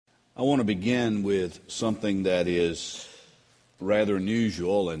I want to begin with something that is rather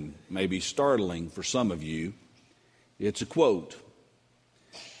unusual and maybe startling for some of you. It's a quote,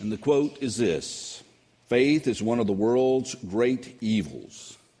 and the quote is this: "Faith is one of the world's great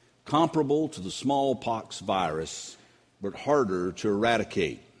evils, comparable to the smallpox virus, but harder to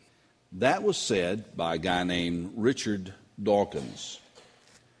eradicate." That was said by a guy named Richard Dawkins.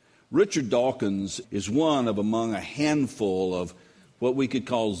 Richard Dawkins is one of among a handful of what we could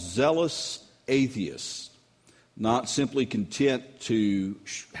call zealous atheists, not simply content to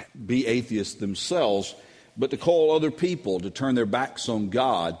be atheists themselves, but to call other people to turn their backs on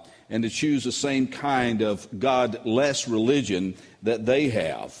God and to choose the same kind of God-less religion that they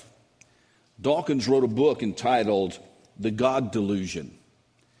have. Dawkins wrote a book entitled The God Delusion.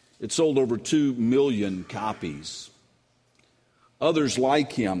 It sold over 2 million copies. Others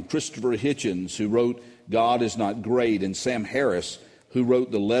like him, Christopher Hitchens, who wrote God is Not Great, and Sam Harris, who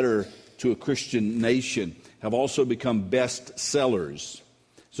wrote The Letter to a Christian Nation, have also become bestsellers.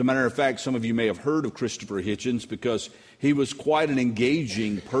 As a matter of fact, some of you may have heard of Christopher Hitchens because he was quite an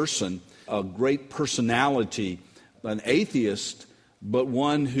engaging person, a great personality, an atheist, but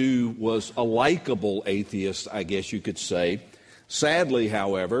one who was a likable atheist, I guess you could say. Sadly,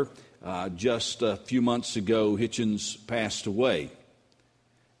 however, just a few months ago, Hitchens passed away.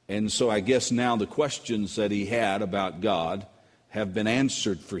 And so I guess now the questions that he had about God have been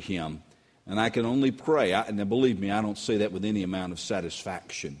answered for him. And I can only pray, and believe me, I don't say that with any amount of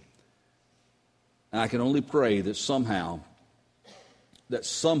satisfaction. And I can only pray that somehow, the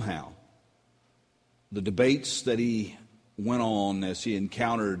debates that he went on as he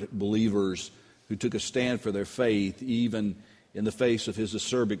encountered believers who took a stand for their faith, even in the face of his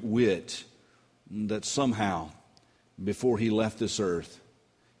acerbic wit, that somehow, before he left this earth,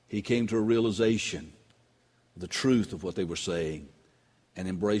 he came to a realization of the truth of what they were saying and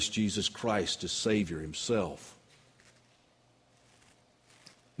embraced Jesus Christ as Savior himself.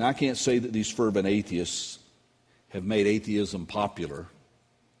 Now, I can't say that these fervent atheists have made atheism popular.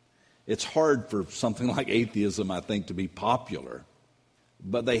 It's hard for something like atheism, I think, to be popular,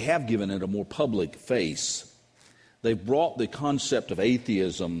 but they have given it a more public face. They've brought the concept of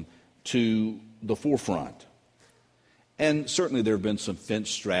atheism to the forefront. And certainly there have been some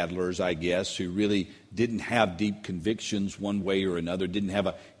fence straddlers, I guess, who really didn't have deep convictions one way or another, didn't have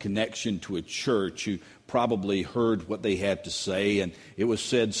a connection to a church, who probably heard what they had to say, and it was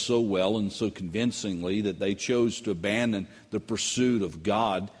said so well and so convincingly that they chose to abandon the pursuit of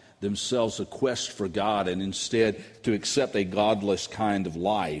God, themselves a quest for God, and instead to accept a godless kind of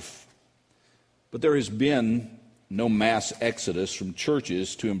life. But there has been no mass exodus from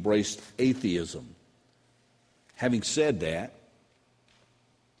churches to embrace atheism. Having said that,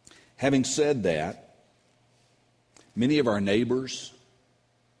 many of our neighbors,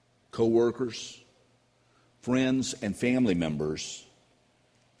 co-workers, friends, and family members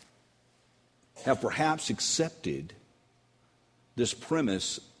have perhaps accepted this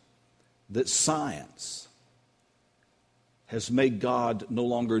premise that science has made God no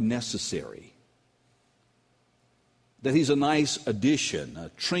longer necessary, that he's a nice addition, a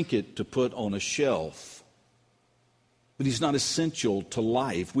trinket to put on a shelf, but he's not essential to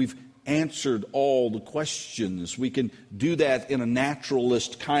life. We've answered all the questions. We can do that in a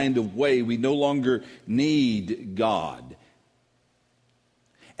naturalist kind of way. We no longer need God.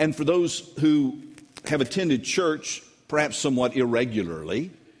 And for those who have attended church perhaps somewhat irregularly,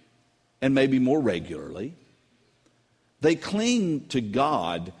 and maybe more regularly, they cling to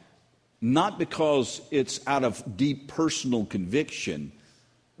God not because it's out of deep personal conviction,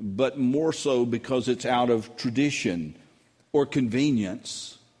 but more so because it's out of tradition or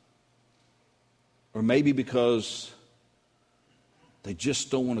convenience, or maybe because they just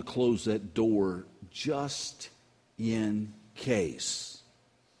don't want to close that door just in case.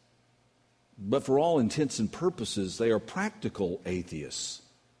 But for all intents and purposes, they are practical atheists,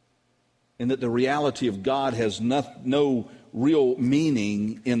 in that the reality of God has no real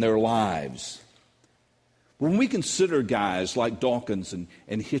meaning in their lives. When we consider guys like Dawkins and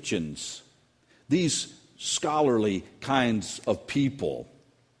Hitchens, these scholarly kinds of people,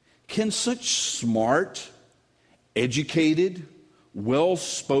 can such smart, educated,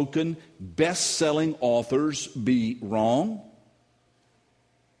 well-spoken, best-selling authors be wrong?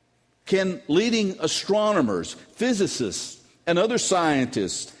 Can leading astronomers, physicists, and other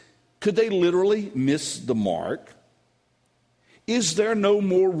scientists, could they literally miss the mark? Is there no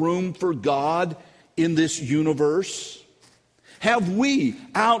more room for God in this universe? Have we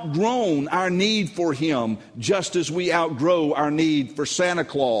outgrown our need for him just as we outgrow our need for Santa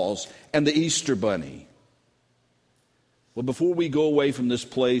Claus and the Easter Bunny? Well, before we go away from this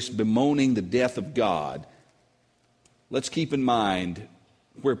place bemoaning the death of God, let's keep in mind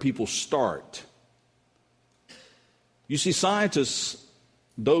where people start. You see, scientists,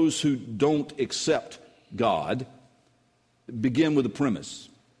 those who don't accept God, begin with a premise.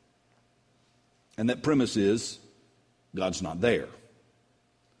 And that premise is, God's not there.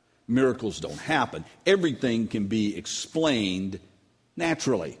 Miracles don't happen. Everything can be explained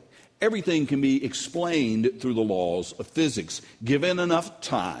naturally. Everything can be explained through the laws of physics. Given enough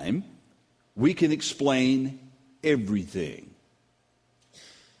time, we can explain everything.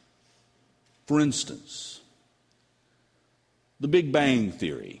 For instance, the Big Bang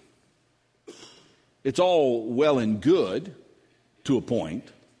Theory. It's all well and good to a point.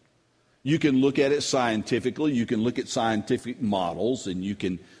 You can look at it scientifically. You can look at scientific models and you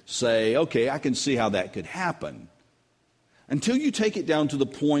can say, okay, I can see how that could happen. Until you take it down to the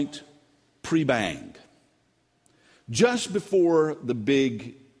point pre-bang. Just before the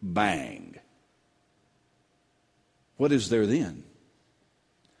Big Bang. What is there then?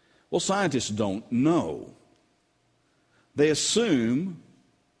 Well, scientists don't know. They assume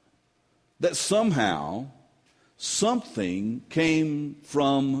that somehow something came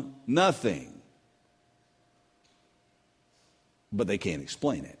from nothing. But they can't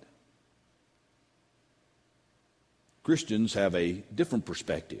explain it. Christians have a different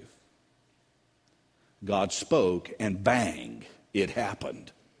perspective. God spoke and bang, it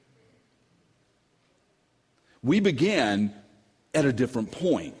happened. We began at a different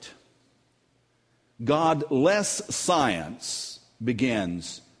point. God-less science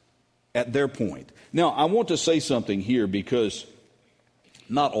begins at their point. Now, I want to say something here because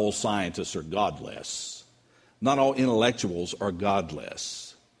not all scientists are godless. Not all intellectuals are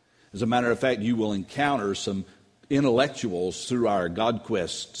godless. As a matter of fact, you will encounter some intellectuals through our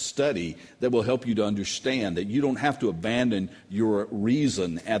GodQuest study that will help you to understand that you don't have to abandon your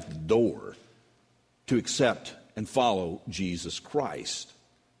reason at the door to accept and follow Jesus Christ.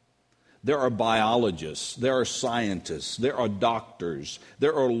 There are biologists, there are scientists, there are doctors,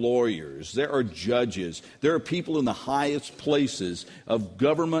 there are lawyers, there are judges, there are people in the highest places of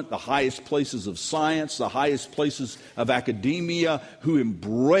government, the highest places of science, the highest places of academia who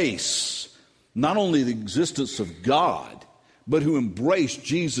embrace not only the existence of God, but who embrace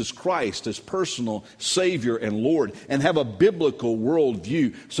Jesus Christ as personal Savior and Lord and have a biblical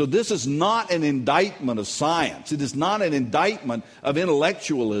worldview. So this is not an indictment of science. It is not an indictment of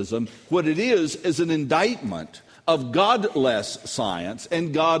intellectualism. What it is an indictment of godless science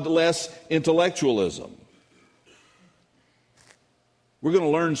and godless intellectualism. We're going to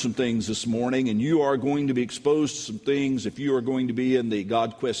learn some things this morning, and you are going to be exposed to some things if you are going to be in the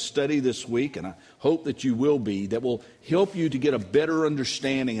GodQuest study this week, and I hope that you will be, that will help you to get a better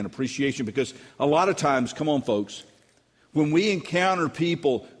understanding and appreciation, because a lot of times, come on folks, when we encounter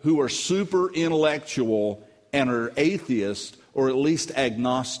people who are super intellectual and are atheists or at least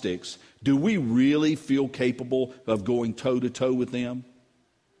agnostics, do we really feel capable of going toe-to-toe with them?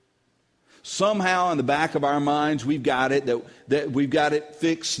 Somehow in the back of our minds we've got it, that we've got it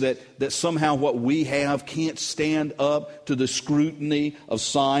fixed, that somehow what we have can't stand up to the scrutiny of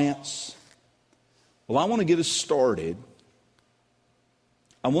science. Well, I want to get us started.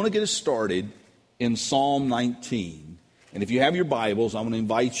 I want to get us started in Psalm 19. And if you have your Bibles, I want to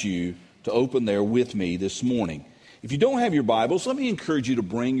invite you to open there with me this morning. If you don't have your Bibles, let me encourage you to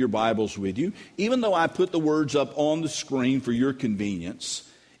bring your Bibles with you. Even though I put the words up on the screen for your convenience,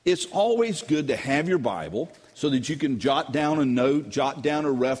 it's always good to have your Bible so that you can jot down a note, jot down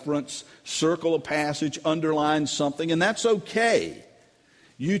a reference, circle a passage, underline something, and that's okay.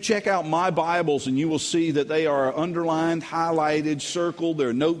 You check out my Bibles and you will see that they are underlined, highlighted, circled. There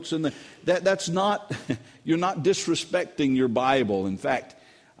are notes in that's not, you're not disrespecting your Bible. In fact,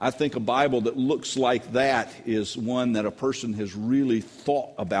 I think a Bible that looks like that is one that a person has really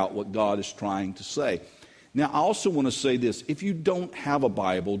thought about what God is trying to say. Now, I also want to say this. If you don't have a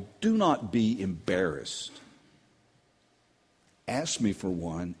Bible, do not be embarrassed. Ask me for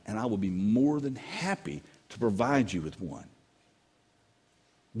one, and I will be more than happy to provide you with one.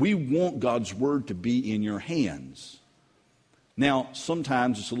 We want God's Word to be in your hands. Now,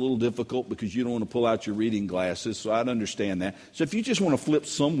 sometimes it's a little difficult because you don't want to pull out your reading glasses, so I'd understand that. So if you just want to flip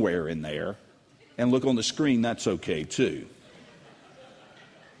somewhere in there and look on the screen, that's okay too.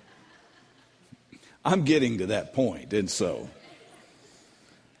 I'm getting to that point, and so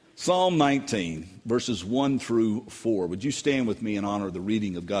Psalm 19, verses 1 through 4. Would you stand with me in honor of the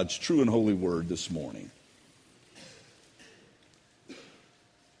reading of God's true and holy word this morning?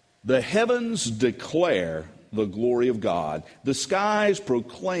 The heavens declare the glory of God. The skies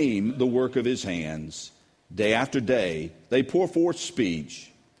proclaim the work of his hands. Day after day, they pour forth speech.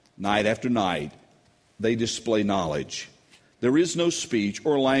 Night after night, they display knowledge. There is no speech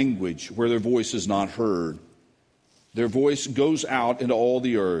or language where their voice is not heard. Their voice goes out into all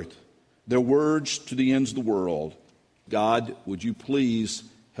the earth, their words to the ends of the world. God, would you please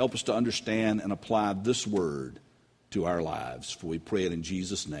help us to understand and apply this word to our lives? For we pray it in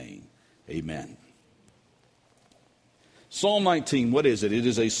Jesus' name. Amen. Psalm 19, what is it? It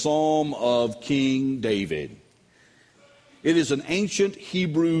is a psalm of King David. It is an ancient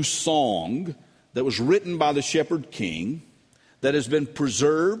Hebrew song that was written by the shepherd king that has been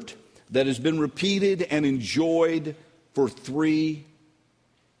preserved, that has been repeated and enjoyed for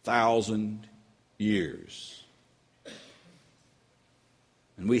 3,000 years.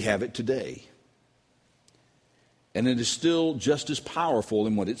 And we have it today. And it is still just as powerful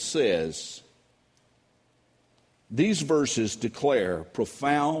in what it says. These verses declare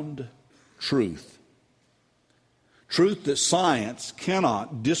profound truth. Truth that science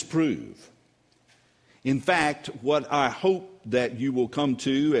cannot disprove. In fact, what I hope that you will come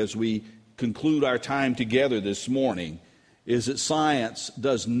to as we conclude our time together this morning is that science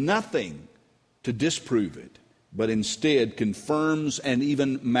does nothing to disprove it, but instead confirms and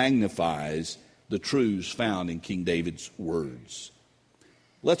even magnifies the truths found in King David's words.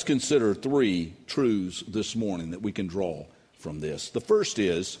 Let's consider 3 truths this morning that we can draw from this. The first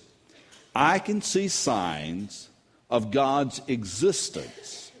is, I can see signs of God's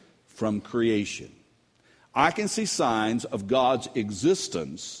existence from creation. I can see signs of God's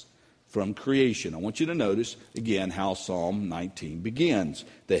existence from creation. I want you to notice again how Psalm 19 begins.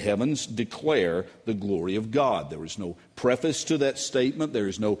 The heavens declare the glory of God. There is no preface to that statement. There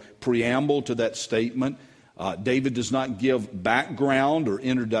is no preamble to that statement. David does not give background or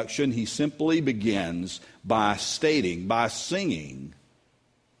introduction. He simply begins by stating, by singing,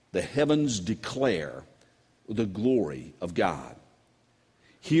 the heavens declare the glory of God.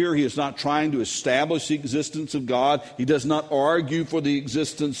 Here he is not trying to establish the existence of God. He does not argue for the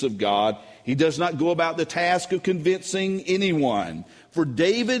existence of God. He does not go about the task of convincing anyone. For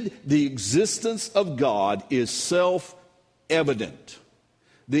David, the existence of God is self-evident.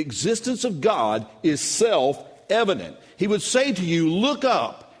 The existence of God is self-evident. He would say to you, look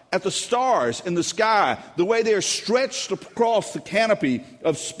up at the stars in the sky, the way they are stretched across the canopy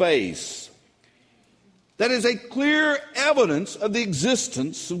of space. That is a clear evidence of the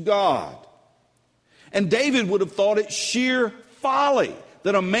existence of God. And David would have thought it sheer folly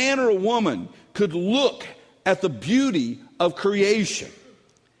that a man or a woman could look at the beauty of creation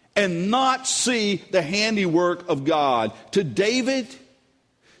and not see the handiwork of God. To David,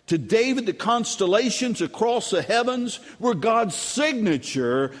 the constellations across the heavens were God's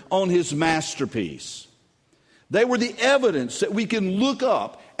signature on his masterpiece. They were the evidence that we can look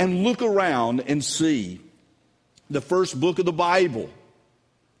up and look around and see. The first book of the Bible,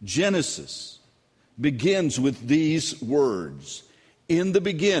 Genesis, begins with these words. In the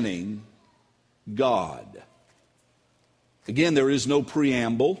beginning, God. Again, there is no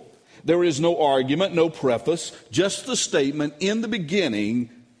preamble. There is no argument, no preface. Just the statement, in the beginning,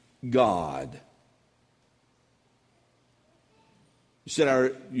 God.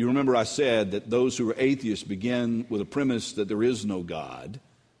 You remember I said that those who are atheists begin with a premise that there is no God.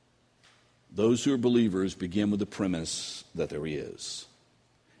 Those who are believers begin with the premise that there is.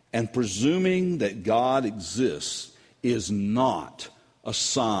 And presuming that God exists is not a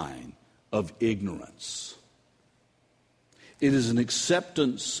sign of ignorance. It is an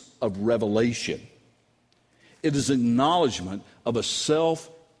acceptance of revelation. It is acknowledgement of a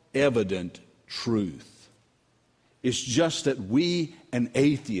self-evident truth. It's just that we and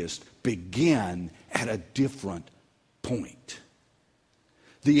atheists begin at a different point.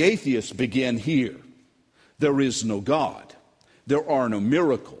 The atheists begin here. There is no God. There are no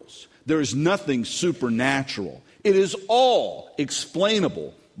miracles. There is nothing supernatural. It is all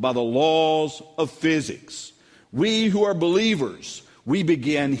explainable by the laws of physics. We who are believers, we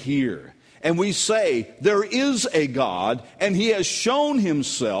begin here. And we say there is a God and he has shown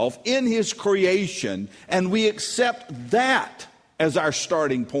himself in his creation, and we accept that as our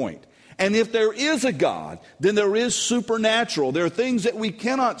starting point. And if there is a God, then there is supernatural. There are things that we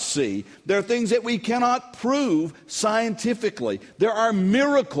cannot see. There are things that we cannot prove scientifically. There are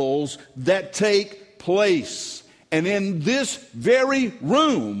miracles that take place. And in this very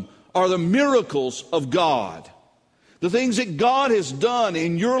room are the miracles of God. The things that God has done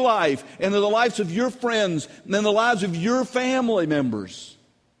in your life and in the lives of your friends and in the lives of your family members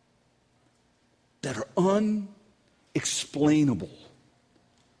that are unexplainable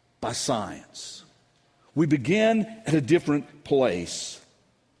by science. We begin at a different place.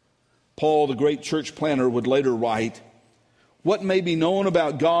 Paul, the great church planter, would later write, "What may be known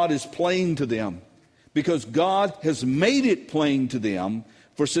about God is plain to them, because God has made it plain to them.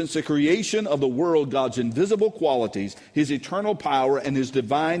 For since the creation of the world, God's invisible qualities, His eternal power, and His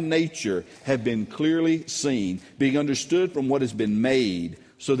divine nature have been clearly seen, being understood from what has been made,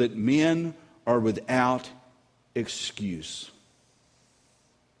 so that men are without excuse."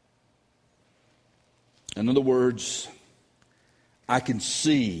 In other words, I can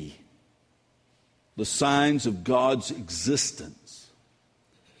see the signs of God's existence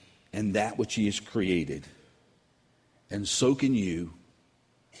and that which He has created. And so can you,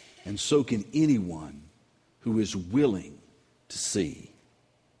 and so can anyone who is willing to see.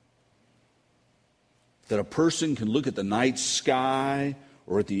 That a person can look at the night sky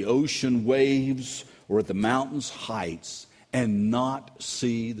or at the ocean waves or at the mountain's heights and not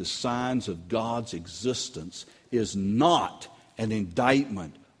see the signs of God's existence is not an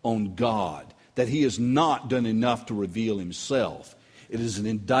indictment on God, that He has not done enough to reveal Himself. It is an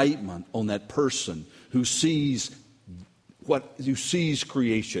indictment on that person who sees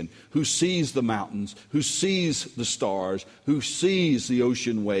creation, who sees the mountains, who sees the stars, who sees the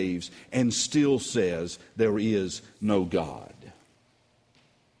ocean waves, and still says there is no God.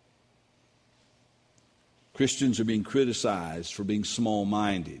 Christians are being criticized for being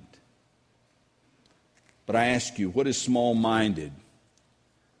small-minded. But I ask you, what is small-minded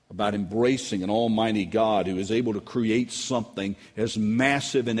about embracing an almighty God who is able to create something as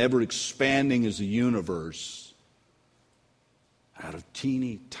massive and ever-expanding as the universe out of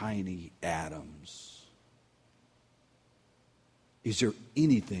teeny tiny atoms? Is there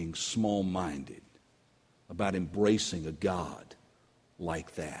anything small-minded about embracing a God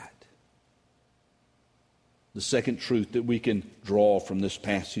like that? The second truth that we can draw from this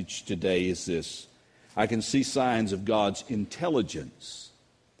passage today is this: I can see signs of God's intelligence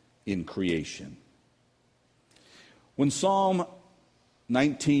in creation. When Psalm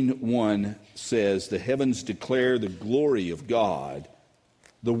 19:1 says, "The heavens declare the glory of God,"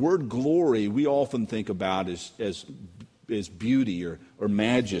 the word glory we often think about as beauty or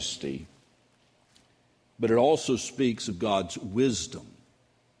majesty. But it also speaks of God's wisdom,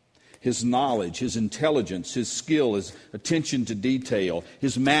 His knowledge, His intelligence, His skill, His attention to detail,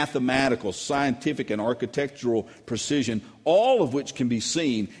 His mathematical, scientific, and architectural precision, all of which can be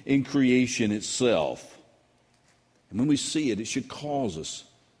seen in creation itself. And when we see it, it should cause us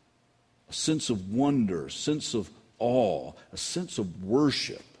a sense of wonder, a sense of awe, a sense of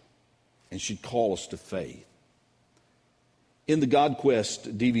worship, and should call us to faith. In the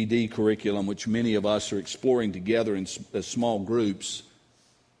GodQuest DVD curriculum, which many of us are exploring together in small groups,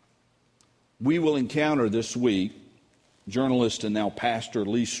 we will encounter this week journalist and now pastor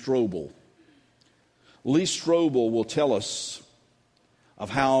Lee Strobel. Lee Strobel will tell us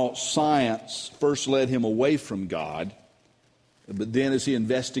of how science first led him away from God, but then as he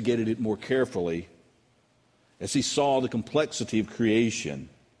investigated it more carefully, as he saw the complexity of creation,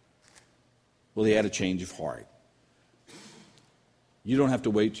 well, he had a change of heart. You don't have to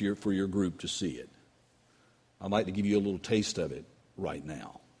wait for your group to see it. I'd like to give you a little taste of it right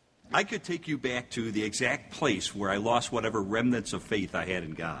now. I could take you back to the exact place where I lost whatever remnants of faith I had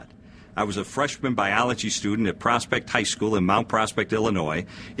in God. I was a freshman biology student at Prospect High School in Mount Prospect, Illinois,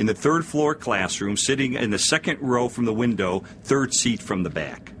 in the third floor classroom, sitting in the second row from the window, third seat from the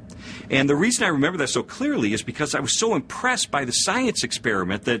back. And the reason I remember that so clearly is because I was so impressed by the science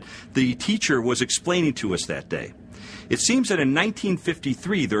experiment that the teacher was explaining to us that day. It seems that in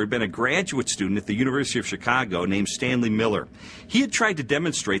 1953, there had been a graduate student at the University of Chicago named Stanley Miller. He had tried to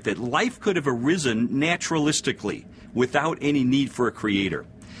demonstrate that life could have arisen naturalistically without any need for a creator.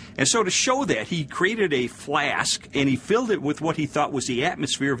 And so to show that, he created a flask and he filled it with what he thought was the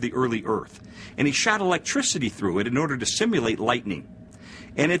atmosphere of the early Earth. And he shot electricity through it in order to simulate lightning.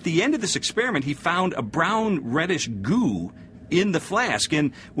 And at the end of this experiment, he found a brown reddish goo in the flask.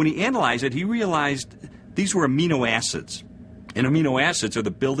 And when he analyzed it, he realized these were amino acids. And amino acids are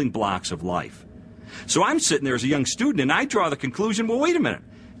the building blocks of life. So I'm sitting there as a young student and I draw the conclusion, well, wait a minute,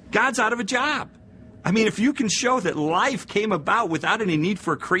 God's out of a job. I mean, if you can show that life came about without any need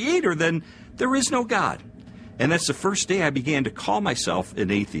for a creator, then there is no God. And that's the first day I began to call myself an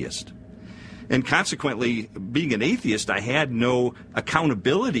atheist. And consequently, being an atheist, I had no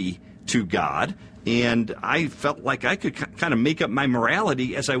accountability to God, and I felt like I could kind of make up my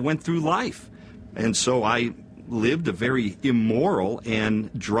morality as I went through life. And so I lived a very immoral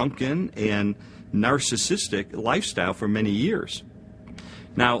and drunken and narcissistic lifestyle for many years.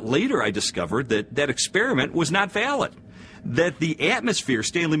 Now, later I discovered that that experiment was not valid. that the atmosphere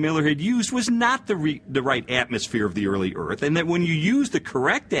Stanley Miller had used was not the right atmosphere of the early Earth, and that when you use the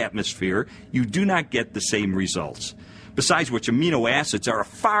correct atmosphere, you do not get the same results. Besides which, amino acids are a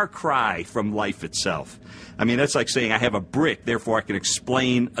far cry from life itself. I mean, that's like saying I have a brick, therefore I can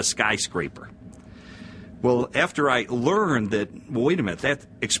explain a skyscraper. Well, after I learned that, well, wait a minute, that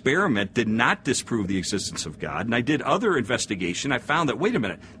experiment did not disprove the existence of God, and I did other investigation, I found that, wait a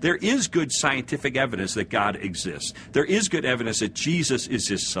minute, there is good scientific evidence that God exists. There is good evidence that Jesus is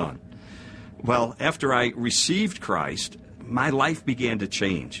his son. Well, after I received Christ, my life began to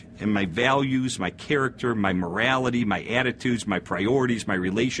change, and my values, my character, my morality, my attitudes, my priorities, my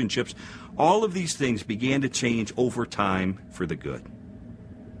relationships, all of these things began to change over time for the good.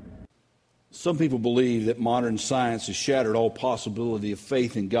 Some people believe that modern science has shattered all possibility of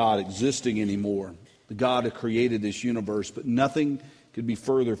faith in God existing anymore, the God who created this universe, but nothing could be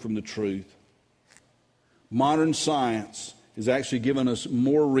further from the truth. Modern science has actually given us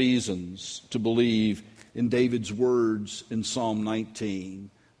more reasons to believe in David's words in Psalm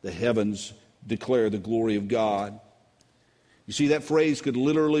 19, the heavens declare the glory of God. You see, that phrase could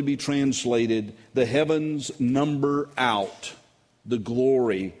literally be translated, the heavens number out the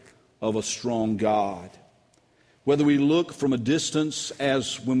glory of a strong God. Whether we look from a distance,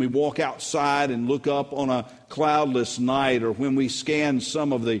 as when we walk outside and look up on a cloudless night, or when we scan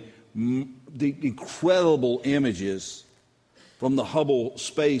some of the incredible images from the Hubble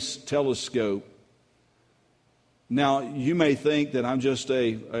Space Telescope. Now, you may think that I'm just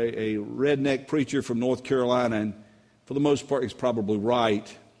a redneck preacher from North Carolina, and for the most part, he's probably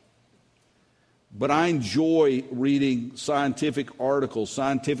right. But I enjoy reading scientific articles,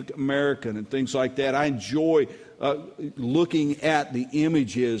 Scientific American and things like that. I enjoy looking at the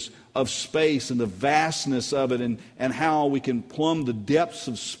images of space and the vastness of it, and how we can plumb the depths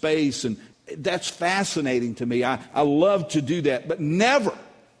of space. And that's fascinating to me. I love to do that. But never,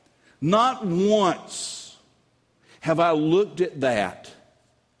 not once, have I looked at that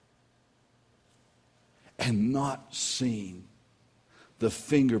and not seen the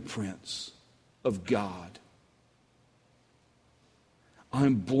fingerprints of God.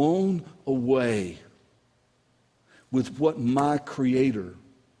 I'm blown away with what my Creator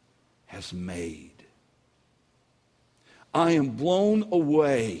has made. I am blown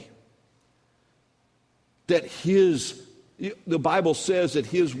away that the Bible says that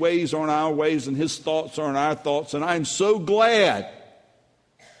His ways aren't our ways and His thoughts aren't our thoughts, and I'm so glad.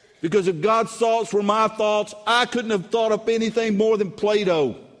 Because if God's thoughts were my thoughts, I couldn't have thought up anything more than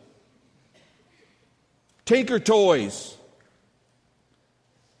Play-Doh, Tinker Toys.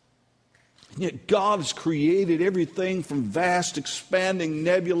 And yet God has created everything from vast, expanding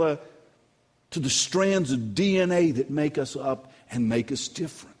nebula to the strands of DNA that make us up and make us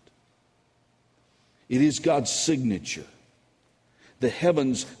different. It is God's signature. The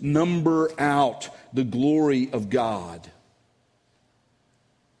heavens number out the glory of God.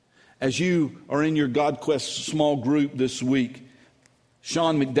 As you are in your GodQuest small group this week,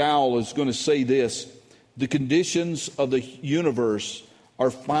 Sean McDowell is going to say this: the conditions of the universe are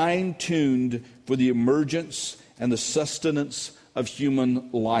fine-tuned for the emergence and the sustenance of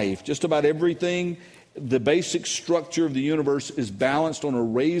human life. Just about everything, the basic structure of the universe is balanced on a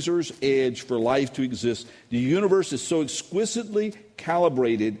razor's edge for life to exist. The universe is so exquisitely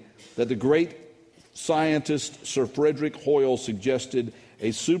calibrated that the great scientist Sir Frederick Hoyle suggested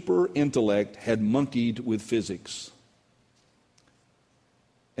a super intellect had monkeyed with physics.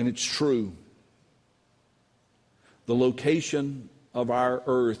 And it's true. The location of our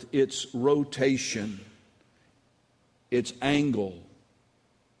earth, its rotation, its angle,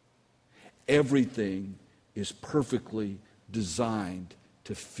 everything is perfectly designed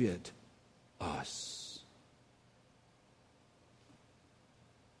to fit us.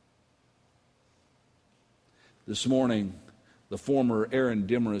 This morning, the former Aaron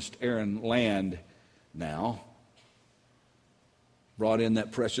Demarest, Aaron Land, now brought in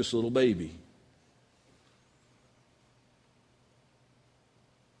that precious little baby.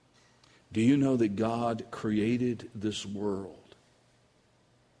 Do you know that God created this world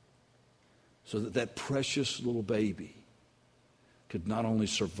so that that precious little baby could not only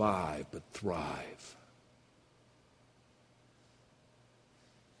survive but thrive?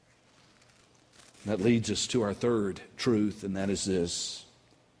 That leads us to our third truth, and that is this: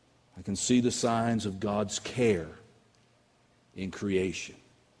 I can see the signs of God's care in creation.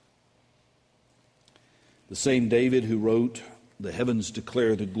 The same David who wrote, "The heavens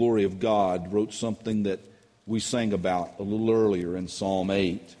declare the glory of God," wrote something that we sang about a little earlier in Psalm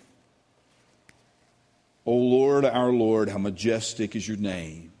 8. O Lord, our Lord, how majestic is your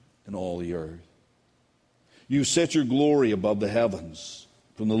name in all the earth. You set your glory above the heavens.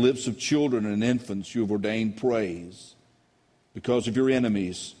 From the lips of children and infants you have ordained praise because of your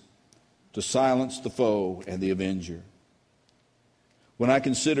enemies, to silence the foe and the avenger. When I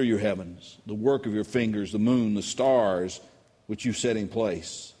consider your heavens, the work of your fingers, the moon, the stars, which you set in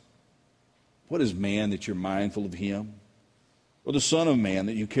place, what is man that you're mindful of him? Or the son of man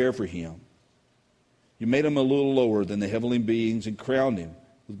that you care for him? You made him a little lower than the heavenly beings and crowned him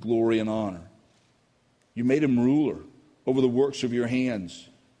with glory and honor. You made him ruler over the works of your hands.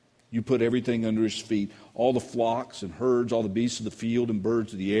 You put everything under his feet, all the flocks and herds, all the beasts of the field and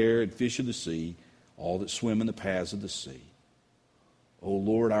birds of the air and fish of the sea, all that swim in the paths of the sea. O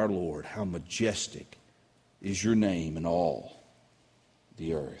Lord, our Lord, how majestic is your name in all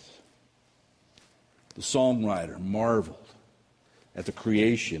the earth. The songwriter marveled at the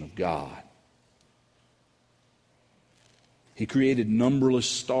creation of God. He created numberless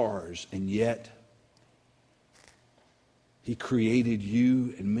stars, and yet he created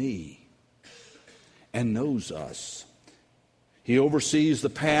you and me and knows us. He oversees the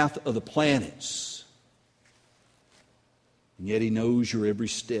path of the planets, and yet he knows your every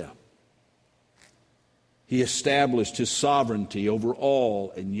step. He established his sovereignty over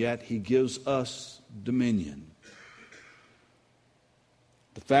all, and yet he gives us dominion.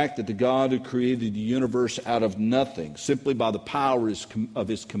 The fact that the God who created the universe out of nothing, simply by the power of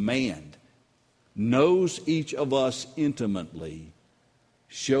his command, knows each of us intimately,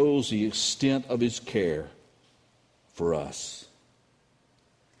 shows the extent of his care for us.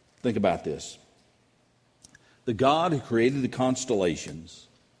 Think about this. The God who created the constellations,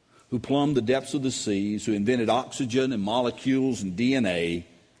 who plumbed the depths of the seas, who invented oxygen and molecules and DNA,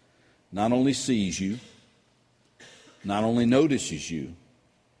 not only sees you, not only notices you,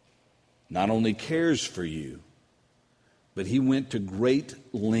 not only cares for you, but he went to great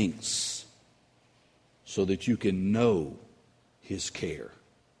lengths so that you can know his care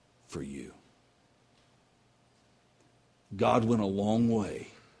for you. God went a long way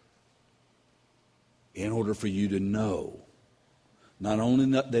in order for you to know not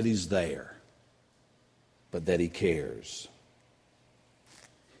only that he's there, but that he cares.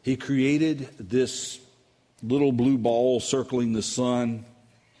 He created this little blue ball circling the sun,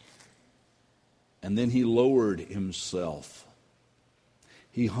 and then he lowered himself.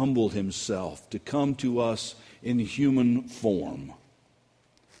 He humbled himself to come to us in human form,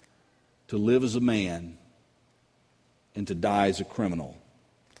 to live as a man and to die as a criminal,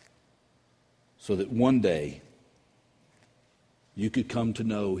 so that one day you could come to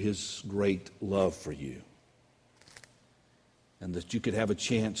know his great love for you, and that you could have a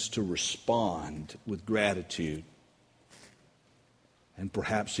chance to respond with gratitude and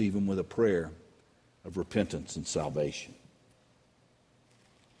perhaps even with a prayer of repentance and salvation.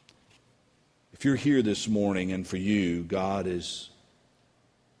 If you're here this morning and for you, God is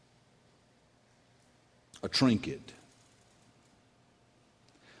a trinket,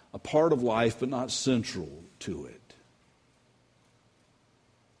 a part of life but not central to it.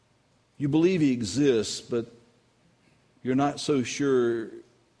 You believe he exists, but you're not so sure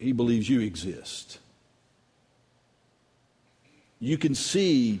he believes you exist. You can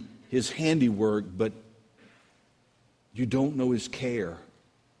see his handiwork, but you don't know his care.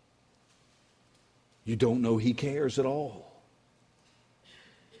 You don't know he cares at all.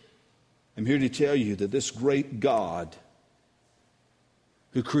 I'm here to tell you that this great God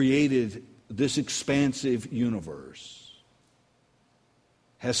who created this expansive universe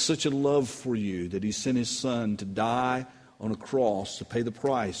has such a love for you that he sent his son to die on a cross to pay the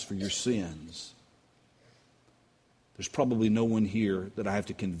price for your sins. There's probably no one here that I have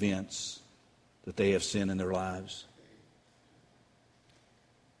to convince that they have sin in their lives.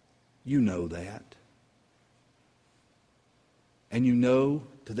 You know that. And you know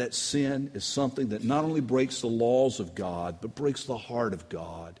that sin is something that not only breaks the laws of God, but breaks the heart of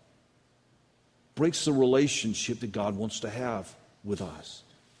God, breaks the relationship that God wants to have with us.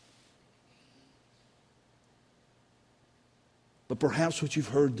 But perhaps what you've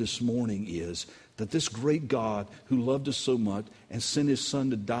heard this morning is that this great God who loved us so much and sent his son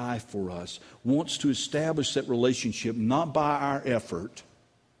to die for us wants to establish that relationship not by our effort,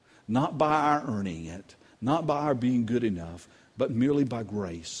 not by our earning it, not by our being good enough, but merely by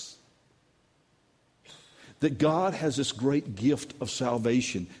grace. That God has this great gift of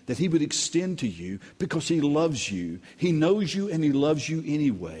salvation that he would extend to you because he loves you. He knows you and he loves you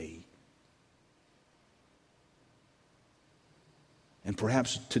anyway. And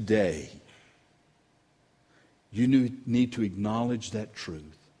perhaps today, you need to acknowledge that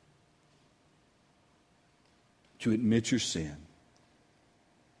truth, to admit your sin,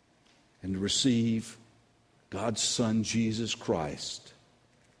 and to receive God's Son, Jesus Christ,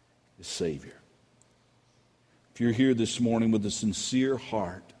 is Savior. If you're here this morning with a sincere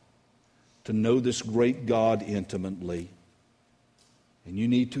heart to know this great God intimately, and you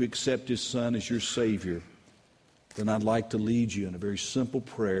need to accept His Son as your Savior, then I'd like to lead you in a very simple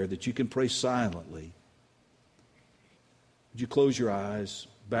prayer that you can pray silently. Would you close your eyes,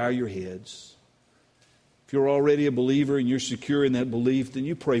 bow your heads? If you're already a believer and you're secure in that belief, then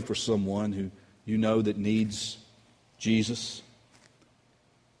you pray for someone who you know that needs Jesus.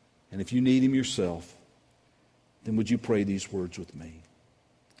 And if you need Him yourself, then would you pray these words with me?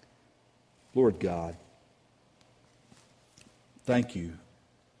 Lord God, thank you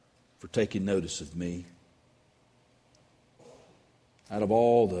for taking notice of me. Out of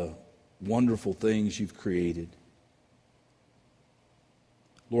all the wonderful things you've created,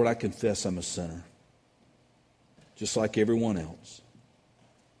 Lord, I confess I'm a sinner, just like everyone else.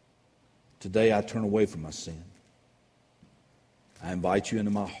 Today I turn away from my sin. I invite you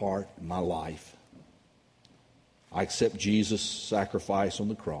into my heart and my life. I accept Jesus' sacrifice on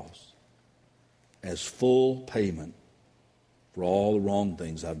the cross as full payment for all the wrong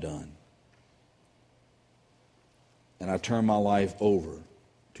things I've done. And I turn my life over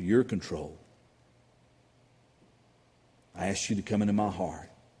to your control. I ask you to come into my heart,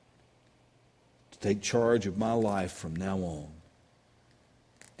 to take charge of my life from now on.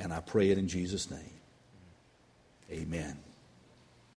 And I pray it in Jesus' name. Amen.